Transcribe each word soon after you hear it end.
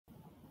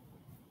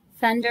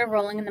Thunder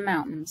Rolling in the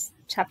Mountains,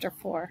 Chapter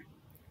 4.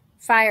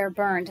 Fire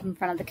burned in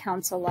front of the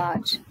council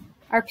lodge.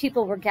 Our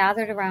people were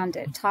gathered around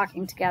it,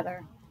 talking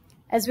together.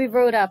 As we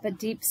rode up, a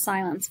deep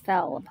silence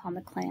fell upon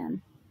the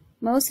clan.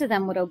 Most of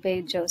them would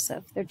obey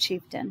Joseph, their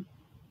chieftain.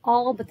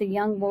 All but the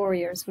young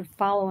warriors would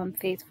follow him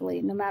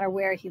faithfully, no matter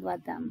where he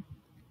led them.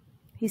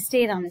 He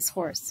stayed on his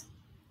horse.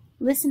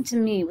 "Listen to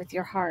me with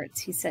your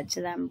hearts," he said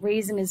to them,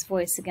 raising his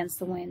voice against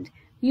the wind.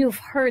 "You have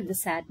heard the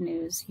sad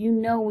news. You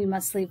know we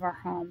must leave our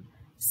home.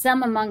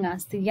 Some among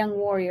us, the young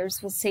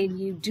warriors, will say to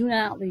you, 'Do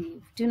not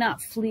leave. Do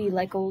not flee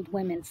like old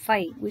women.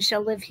 Fight. We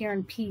shall live here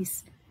in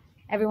peace.'"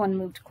 Everyone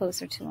moved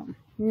closer to him.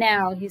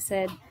 "Now," he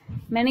said,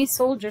 "many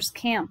soldiers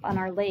camp on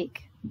our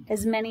lake,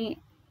 as many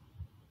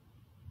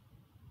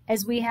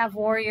as we have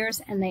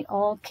warriors, and they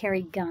all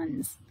carry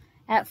guns.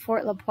 At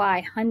Fort La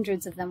Poisse,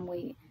 hundreds of them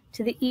wait.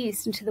 To the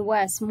east and to the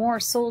west,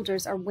 more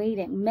soldiers are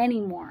waiting, many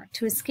more.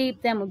 To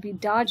escape them would be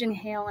dodging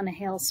hail in a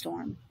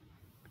hailstorm."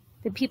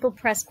 The people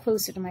pressed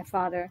closer to my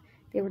father.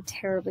 They were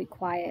terribly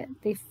quiet.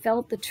 They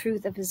felt the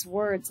truth of his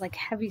words like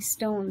heavy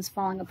stones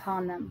falling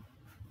upon them.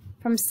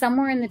 From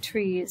somewhere in the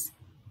trees,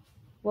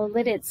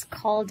 Woliditz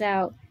called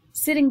out,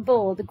 "Sitting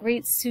Bull, the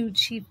great Sioux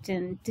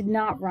chieftain, did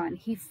not run.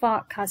 He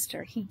fought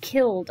Custer. He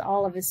killed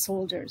all of his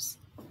soldiers."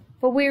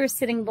 "But where is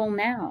Sitting Bull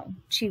now?"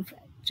 Chief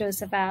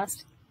Joseph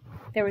asked.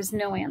 There was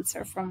no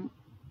answer from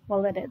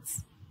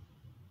Woliditz.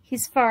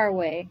 "He's far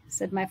away,"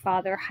 said my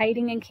father,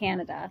 "hiding in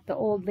Canada, the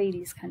old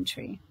lady's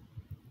country."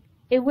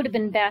 "It would have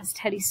been best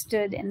had he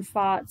stood and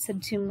fought,"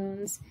 said Two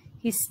Moons.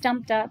 "He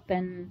stumped up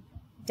and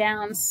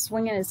down,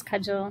 swinging his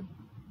cudgel.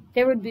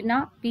 There would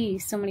not be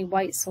so many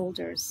white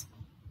soldiers."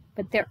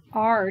 "But there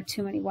are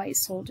too many white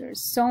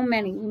soldiers. So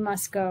many, we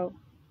must go,"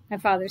 my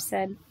father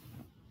said.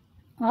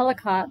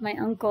 Walcott, my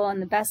uncle and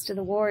the best of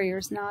the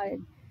warriors,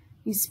 nodded.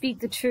 "You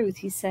speak the truth,"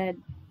 he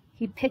said.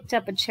 He picked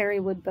up a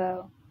cherrywood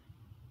bow.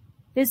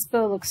 "This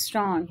bow looks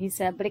strong," he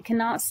said, "but it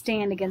cannot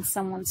stand against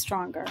someone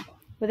stronger."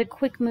 With a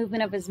quick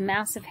movement of his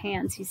massive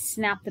hands, he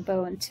snapped the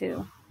bow in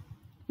two.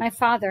 My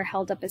father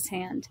held up his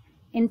hand.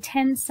 "In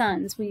 10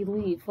 suns we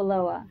leave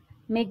Wallowa.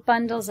 Make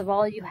bundles of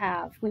all you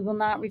have. We will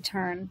not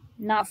return,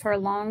 not for a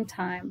long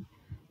time.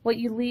 What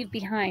you leave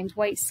behind,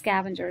 white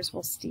scavengers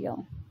will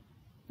steal."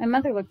 My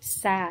mother looked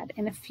sad.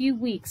 In a few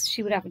weeks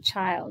she would have a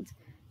child.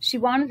 She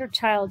wanted her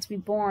child to be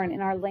born in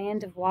our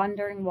land of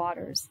wandering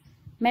waters.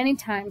 Many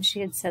times she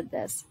had said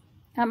this.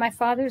 At my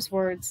father's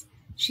words,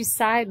 she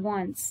sighed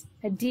once,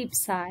 a deep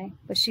sigh,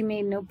 but she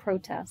made no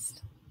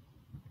protest.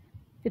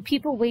 The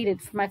people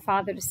waited for my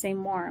father to say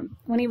more.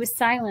 When he was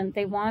silent,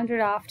 they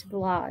wandered off to the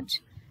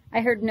lodge.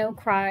 I heard no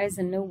cries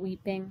and no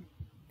weeping.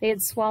 They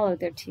had swallowed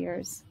their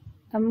tears.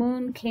 A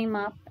moon came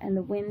up and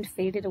the wind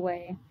faded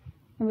away.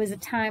 It was a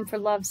time for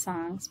love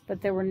songs,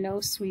 but there were no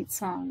sweet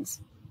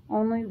songs,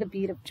 only the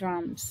beat of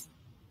drums.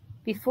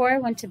 Before I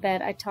went to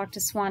bed, I talked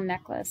to Swan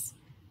Necklace.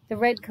 The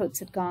redcoats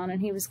had gone,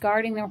 and he was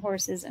guarding their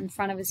horses in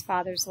front of his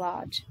father's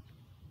lodge.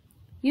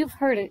 "You've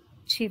heard it,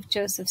 Chief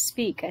Joseph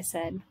speak," I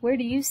said. "Where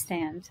do you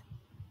stand?"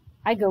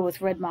 "I go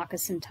with Red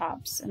Moccasin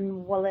Tops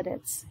and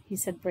Woliditz," he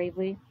said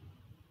bravely.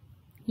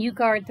 "You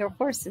guard their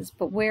horses,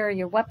 but where are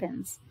your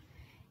weapons?"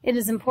 "It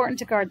is important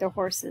to guard their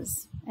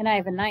horses, and I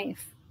have a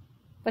knife."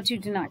 "But you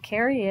do not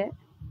carry it."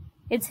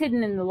 "It's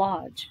hidden in the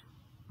lodge."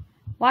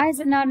 "Why is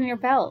it not in your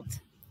belt?"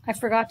 "I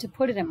forgot to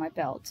put it in my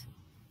belt."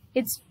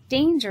 "It's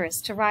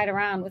dangerous to ride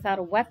around without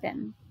a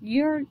weapon.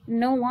 You're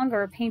no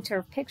longer a painter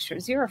of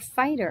pictures. You're a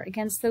fighter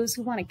against those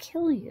who want to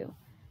kill you."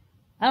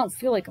 "I don't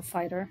feel like a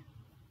fighter."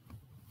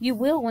 "You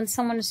will when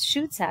someone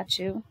shoots at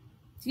you.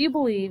 Do you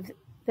believe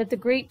that the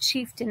great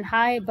chieftain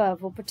high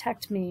above will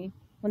protect me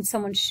when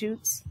someone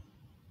shoots?"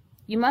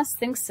 "You must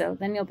think so,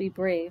 then you'll be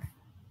brave."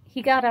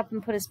 He got up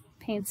and put his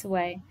paints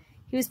away.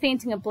 He was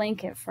painting a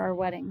blanket for our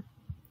wedding.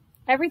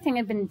 Everything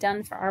had been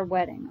done for our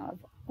wedding,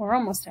 or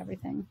almost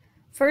everything.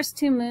 First,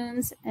 Two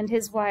Moons and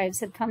his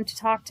wives had come to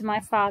talk to my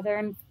father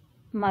and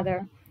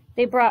mother.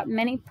 They brought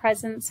many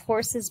presents,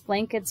 horses,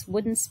 blankets,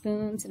 wooden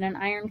spoons, and an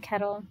iron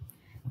kettle.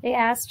 They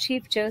asked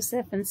Chief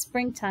Joseph in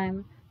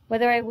springtime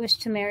whether I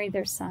wished to marry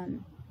their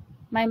son.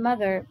 My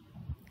mother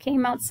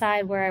came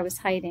outside where I was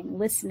hiding,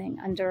 listening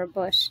under a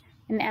bush,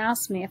 and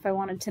asked me if I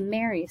wanted to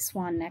marry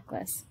Swan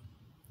Necklace.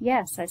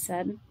 "Yes," I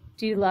said.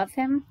 "Do you love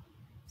him?"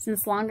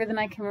 "Since longer than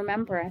I can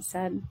remember," I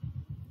said.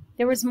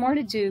 There was more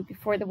to do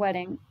before the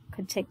wedding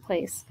could take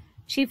place.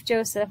 Chief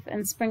Joseph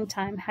and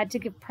Springtime had to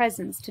give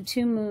presents to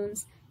Two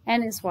Moons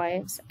and his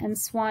wives, and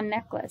Swan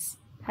Necklace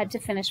had to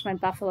finish my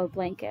buffalo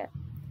blanket.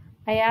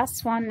 I asked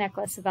Swan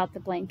Necklace about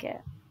the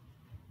blanket.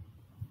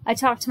 "I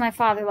talked to my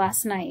father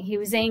last night. He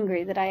was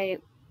angry that I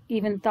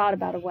even thought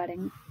about a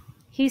wedding.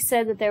 He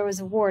said that there was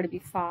a war to be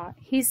fought.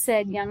 He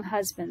said young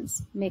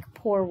husbands make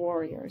poor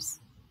warriors."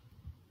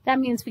 "That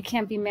means we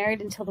can't be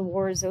married until the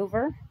war is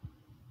over?"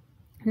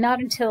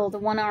 "Not until the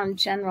one-armed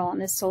general and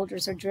his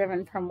soldiers are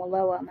driven from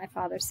Wallowa," my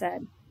father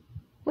said.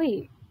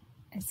 "Wait,"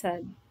 I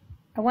said.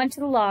 I went to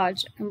the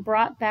lodge and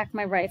brought back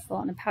my rifle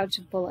and a pouch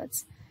of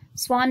bullets.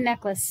 Swan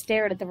Necklace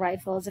stared at the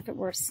rifle as if it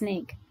were a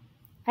snake.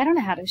 "I don't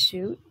know how to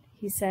shoot,"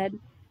 he said.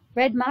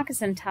 Red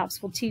moccasin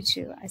tops will teach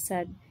you, I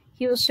said.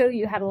 He will show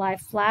you how to lie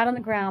flat on the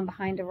ground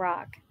behind a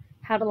rock,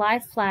 how to lie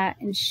flat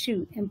and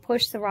shoot and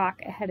push the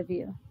rock ahead of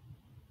you,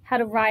 how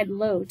to ride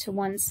low to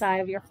one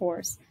side of your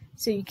horse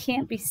so you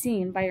can't be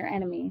seen by your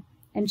enemy,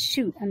 and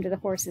shoot under the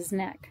horse's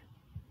neck.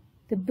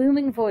 The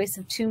booming voice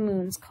of Two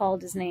Moons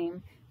called his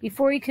name.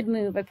 Before he could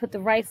move, I put the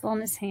rifle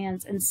in his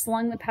hands and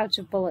slung the pouch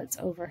of bullets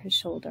over his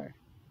shoulder.